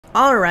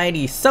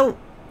Alrighty, so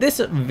this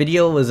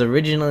video was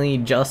originally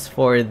just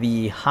for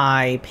the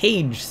high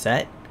page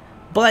set,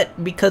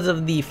 but because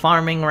of the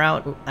farming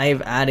route,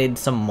 I've added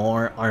some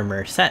more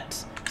armor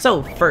sets.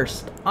 So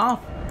first off,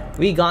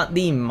 we got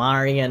the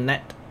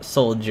Marionette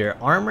Soldier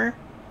Armor.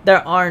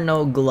 There are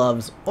no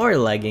gloves or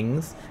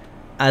leggings,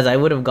 as I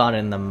would have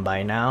gotten them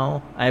by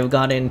now. I've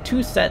gotten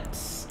 2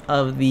 sets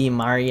of the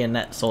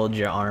Marionette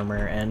Soldier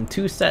Armor and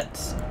 2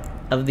 sets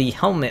of the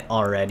helmet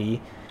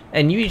already.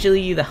 And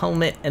usually the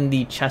helmet and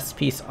the chest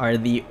piece are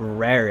the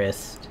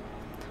rarest.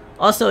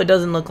 Also, it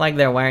doesn't look like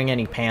they're wearing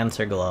any pants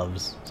or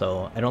gloves,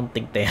 so I don't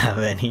think they have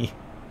any.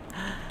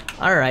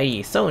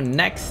 Alrighty, so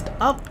next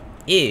up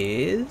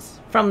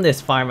is, from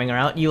this farming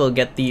route, you will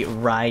get the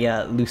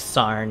Raya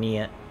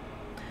Lusarnia,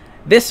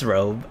 this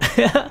robe,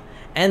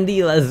 and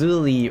the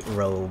Lazuli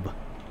Robe,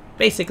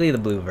 basically the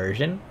blue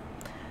version.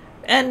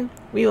 And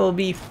we will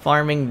be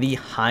farming the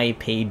high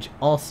page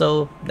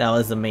also. That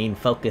was the main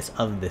focus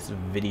of this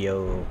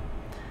video.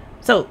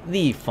 So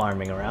the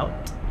farming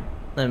route,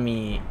 let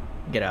me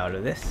get out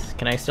of this.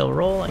 Can I still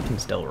roll? I can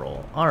still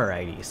roll.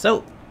 Alrighty,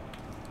 so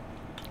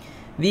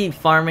the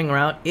farming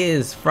route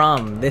is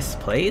from this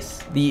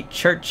place, the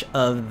Church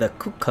of the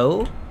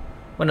Kuko,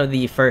 one of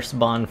the first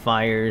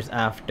bonfires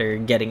after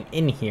getting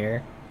in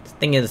here. This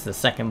thing is the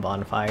second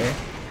bonfire.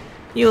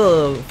 You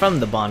will, from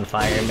the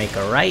bonfire, make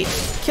a right,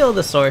 kill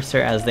the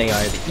sorcerer as they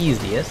are the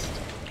easiest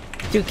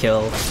to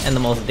kill and the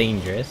most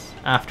dangerous.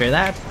 After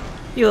that,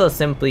 you will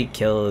simply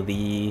kill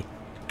the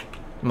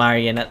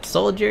marionette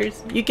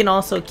soldiers. You can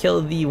also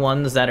kill the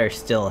ones that are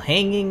still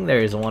hanging.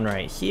 There's one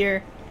right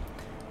here,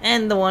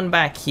 and the one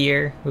back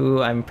here,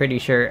 who I'm pretty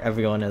sure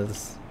everyone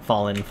has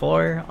fallen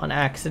for on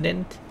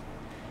accident.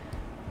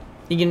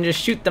 You can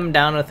just shoot them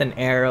down with an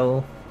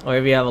arrow, or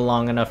if you have a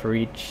long enough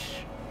reach,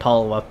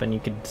 tall weapon, you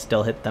could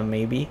still hit them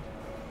maybe.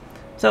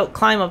 So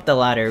climb up the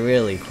ladder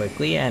really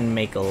quickly and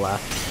make a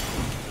left.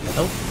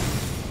 Oh,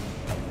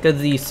 because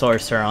the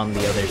sorcerer on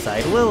the other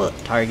side will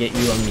target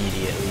you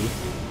immediately.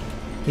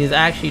 He's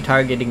actually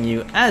targeting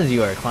you as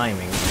you are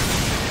climbing.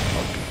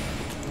 Oh.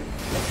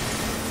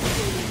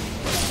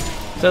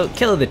 So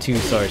kill the 2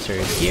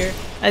 sorcerers here.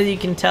 As you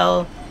can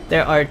tell,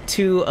 there are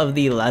 2 of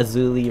the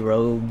Lazuli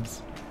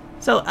Robes.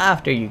 So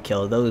after you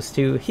kill those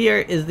 2, here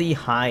is the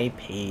high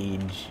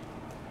page.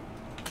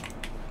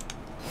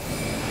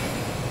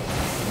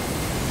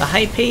 The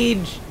high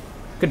page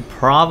could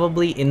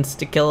probably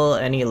insta-kill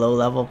any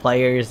low-level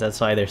players,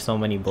 that's why there's so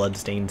many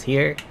bloodstains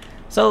here.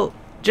 So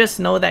just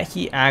know that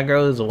he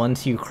aggroes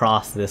once you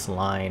cross this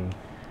line.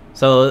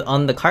 So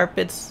on the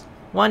carpets,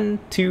 1,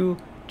 2,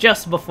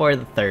 just before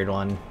the 3rd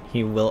one,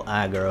 he will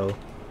aggro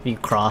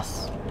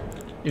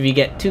if you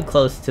get too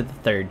close to the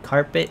 3rd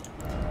carpet.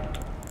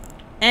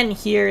 And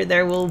here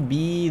there will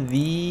be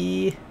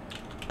the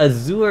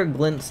Azur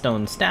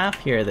Glintstone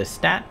Staff. Here are the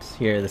stats,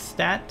 here are the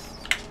stats.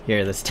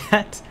 Here are the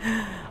stats.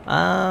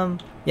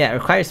 Yeah, it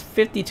requires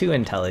 52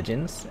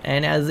 intelligence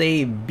and has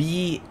a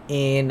B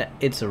in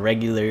its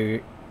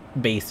regular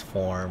base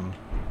form.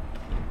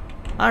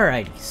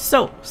 Alrighty,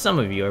 so some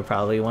of you are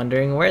probably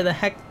wondering, where the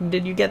heck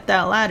did you get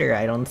that ladder?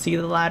 I don't see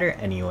the ladder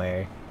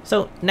anywhere.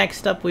 So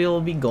next up we will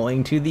be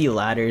going to the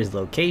ladder's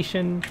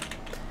location,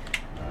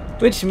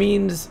 which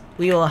means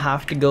we will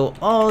have to go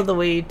all the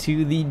way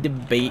to the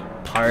debate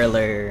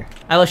parlor.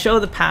 I will show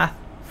the path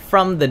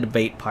from the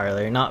debate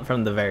parlor, not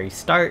from the very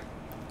start,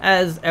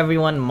 as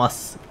everyone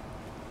must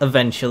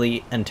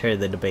eventually enter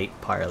the debate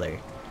parlor.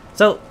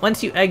 So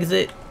once you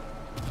exit,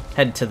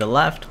 head to the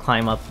left,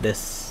 climb up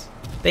this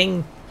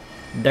thing,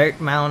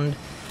 dirt mound,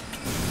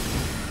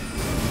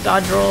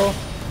 dodge roll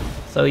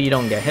so you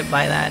don't get hit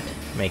by that,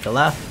 make a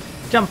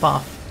left, jump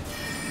off,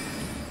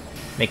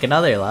 make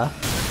another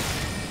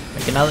left,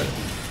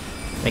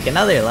 make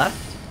another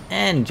left,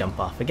 and jump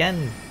off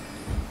again.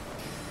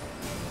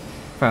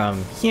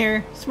 From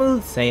here,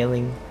 smooth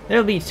sailing. There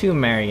will be 2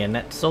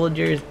 marionette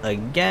soldiers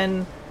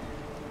again.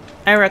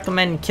 I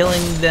recommend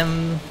killing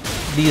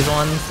these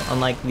ones,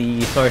 unlike the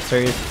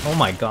sorcerers. Oh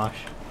my gosh.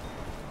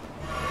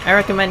 I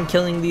recommend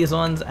killing these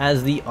ones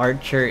as the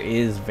archer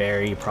is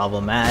very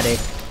problematic.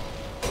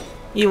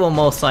 He will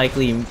most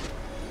likely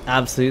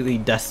absolutely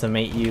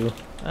decimate you.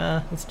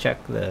 Let's check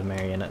the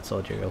marionette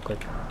soldier real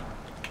quick.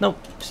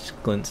 Nope,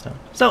 just glintstone.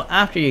 So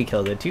after you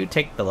kill the 2,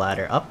 take the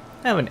ladder up.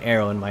 I have an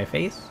arrow in my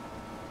face.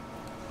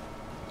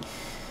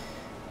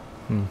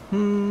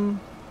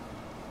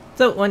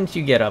 So once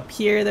you get up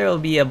here, there will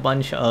be a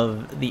bunch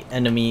of the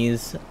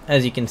enemies.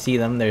 As you can see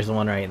them, there's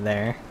one right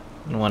there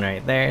and one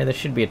right there. There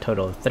should be a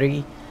total of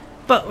 3,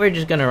 but we're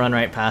just gonna run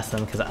right past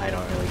them because I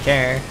don't really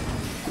care.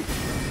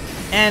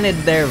 And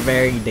they're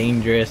very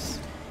dangerous,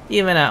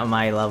 even at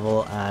my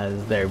level,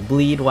 as their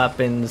bleed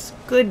weapons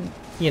could,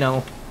 you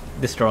know,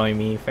 destroy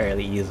me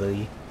fairly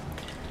easily.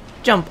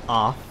 Jump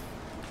off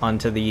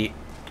onto the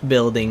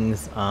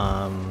building's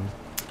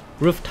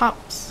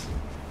rooftops.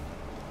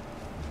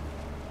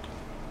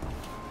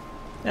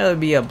 There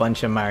would be a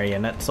bunch of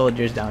marionette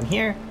soldiers down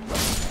here.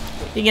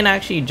 You can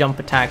actually jump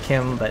attack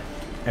him, but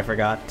I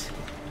forgot.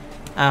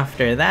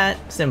 After that,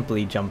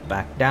 simply jump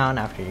back down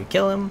after you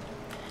kill him.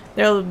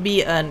 There will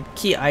be a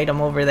key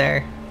item over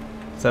there,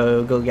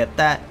 so go get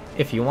that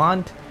if you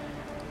want.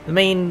 The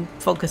main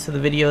focus of the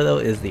video though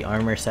is the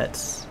armor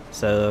sets.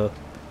 So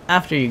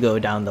after you go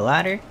down the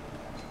ladder,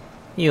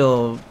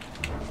 you'll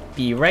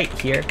be right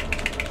here.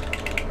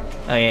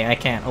 Okay, I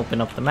can't open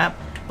up the map,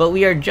 but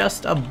we are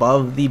just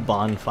above the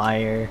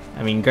bonfire,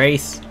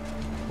 Grace,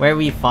 where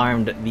we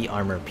farmed the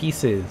armor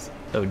pieces.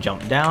 So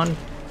jump down,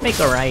 make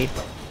a right,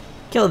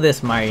 kill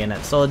this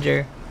marionette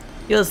soldier.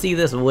 You'll see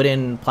this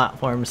wooden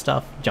platform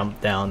stuff, jump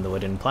down the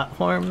wooden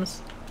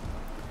platforms.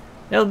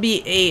 There'll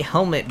be a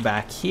helmet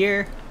back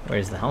here.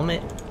 Where's the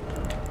helmet?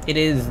 It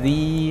is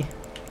the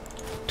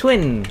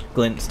twin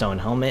glintstone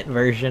helmet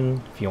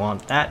version, if you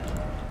want that.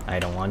 I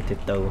don't want it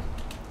though.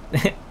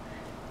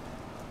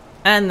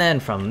 And then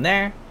from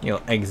there,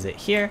 you'll exit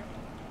here.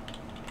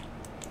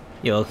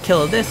 You'll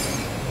kill this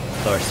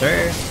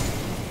sorcerer.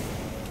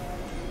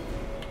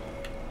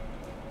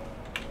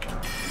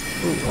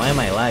 Ooh, why am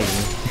I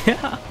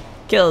lagging?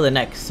 Kill the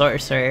next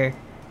sorcerer.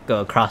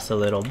 Go across a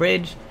little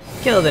bridge.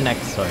 Kill the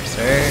next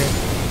sorcerer.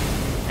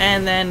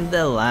 And then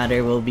the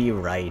ladder will be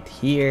right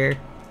here.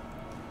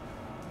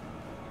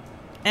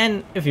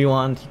 And if you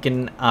want, you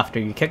can, after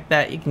you kick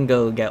that, you can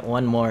go get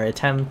one more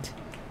attempt.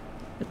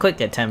 A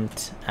quick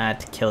attempt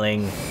at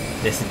killing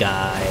this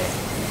guy.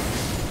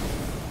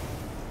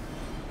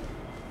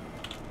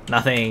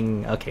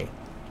 Nothing. Okay.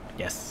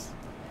 Yes.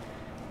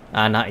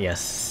 Not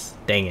yes.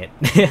 Dang it.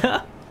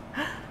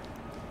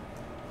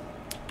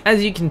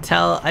 As you can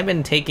tell, I've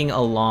been taking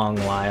a long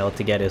while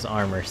to get his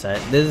armor set.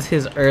 This is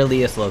his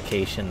earliest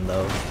location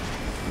though.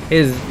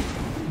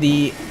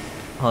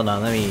 Hold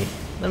on,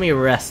 let me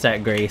rest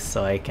at Grace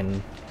so I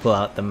can pull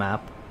out the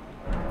map.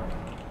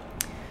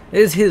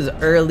 This is his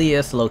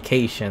earliest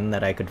location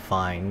that I could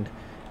find.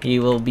 He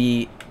will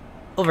be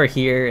over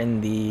here in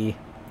the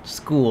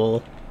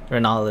school,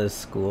 Renala's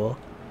school.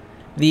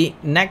 The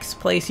next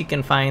place you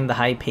can find the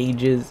high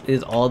pages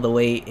is all the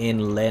way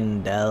in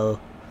Lendel,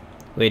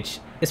 which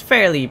is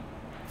fairly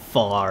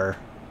far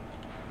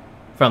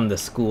from the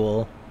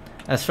school.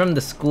 As from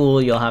the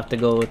school, you'll have to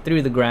go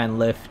through the Grand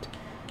Lift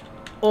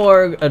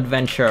or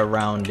adventure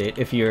around it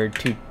if you're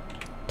too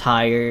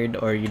tired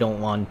or you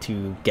don't want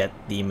to get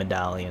the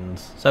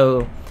medallions.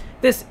 So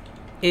this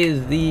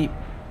is the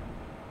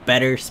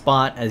better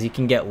spot, as you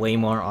can get way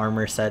more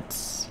armor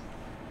sets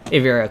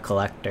if you're a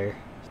collector.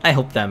 I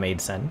hope that made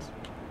sense.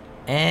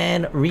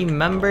 And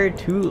remember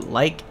to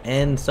like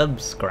and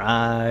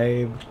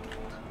subscribe.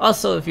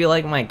 Also, if you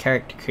like my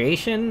character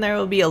creation, there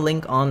will be a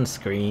link on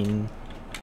screen.